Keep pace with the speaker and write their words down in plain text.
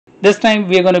This time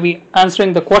we are going to be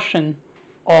answering the question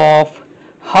of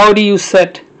how do you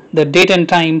set the date and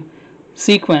time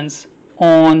sequence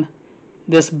on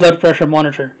this blood pressure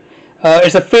monitor.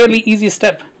 It's a fairly easy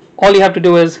step. All you have to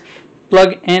do is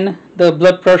plug in the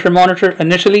blood pressure monitor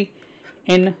initially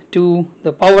into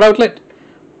the power outlet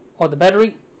or the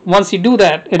battery. Once you do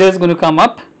that, it is going to come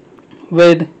up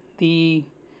with the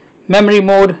memory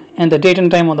mode and the date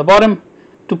and time on the bottom.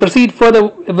 To proceed further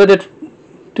with it,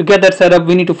 to get that set up,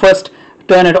 we need to first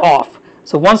turn it off.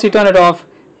 So once you turn it off,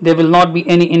 there will not be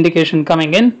any indication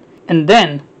coming in, and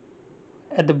then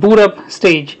at the boot up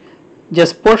stage,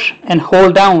 just push and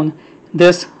hold down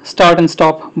this start and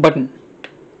stop button,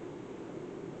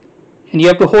 and you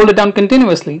have to hold it down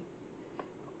continuously.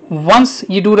 Once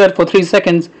you do that for 3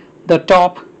 seconds, the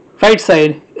top right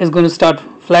side is going to start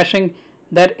flashing.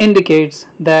 That indicates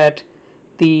that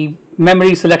the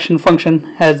memory selection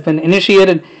function has been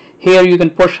initiated. Here you can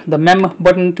push the mem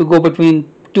button to go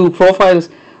between two profiles,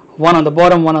 one on the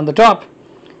bottom, one on the top.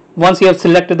 Once you have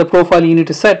selected the profile you need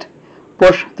to set,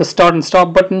 push the start and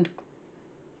stop button,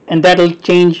 and that will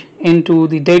change into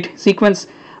the date sequence.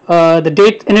 The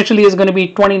date initially is going to be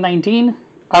 2019.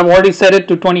 I've already set it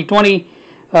to 2020.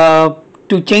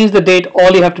 To change the date,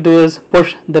 all you have to do is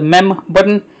push the mem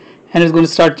button and it's going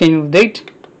to start changing the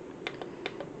date.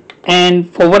 And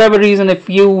for whatever reason, if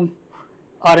you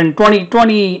are in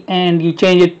 2020 and you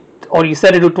change it or you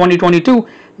set it to 2022,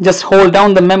 just hold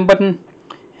down the mem button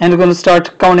and it's going to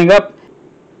start counting up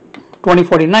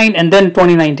 2049 and then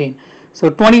 2019. So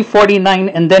 2049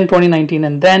 and then 2019,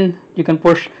 and then you can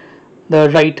push the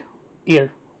right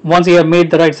ear. Once you have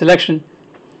made the right selection,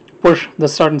 push the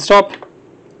start and stop.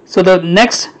 So the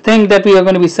next thing that we are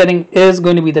going to be setting is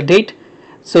going to be the date.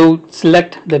 So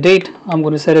select the date. I'm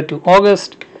going to set it to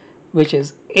August, which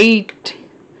is 8.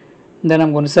 Then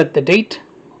I'm going to set the date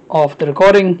of the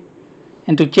recording,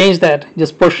 and to change that,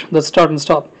 just push the start and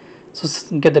stop.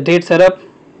 So get the date set up,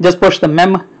 just push the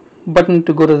mem button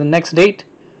to go to the next date,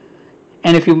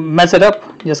 and if you mess it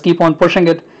up, just keep on pushing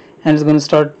it and it's going to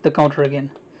start the counter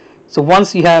again. So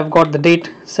once you have got the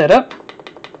date set up,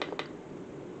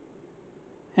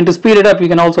 and to speed it up, you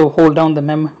can also hold down the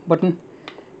mem button.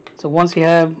 So once you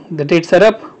have the date set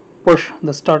up, push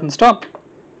the start and stop.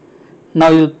 Now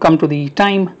you'll come to the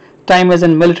time. Time is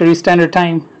in military standard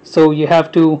time, so you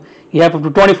have to do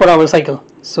 24-hour cycle.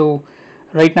 So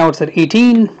right now it's at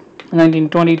 18, 19,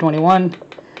 20, 21.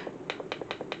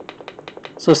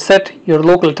 So set your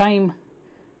local time,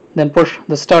 then push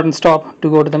the start and stop to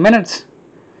go to the minutes.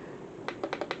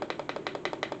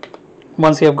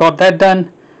 Once you have got that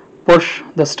done, push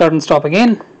the start and stop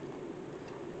again,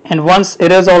 and once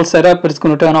it is all set up, it's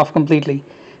going to turn off completely.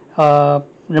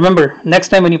 Remember, next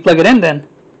time when you plug it in then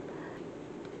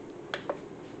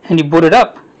and you boot it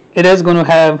up, it is going to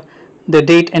have the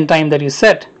date and time that you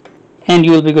set, and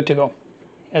you will be good to go.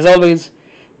 As always,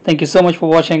 thank you so much for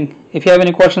watching. If you have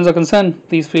any questions or concern,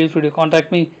 please feel free to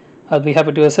contact me. I'll be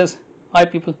happy to assist. All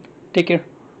right, people, take care.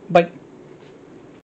 Bye.